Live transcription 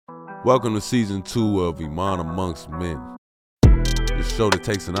Welcome to season 2 of Iman Amongst Men, the show that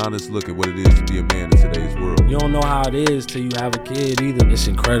takes an honest look at what it is to be a man in today's world. You don't know how it is till you have a kid either. It's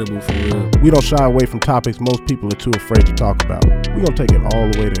incredible for real. We don't shy away from topics most people are too afraid to talk about. We're going to take it all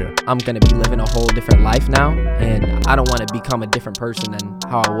the way there. I'm going to be living a whole different life now, and I don't want to become a different person than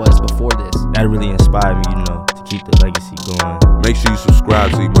how I was before this. That really inspired me, to keep the legacy going. Make sure you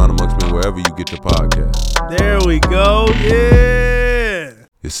subscribe to Iman Amongst Men wherever you get your podcast. There we go, yeah!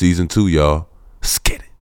 It's season 2, y'all. Skit.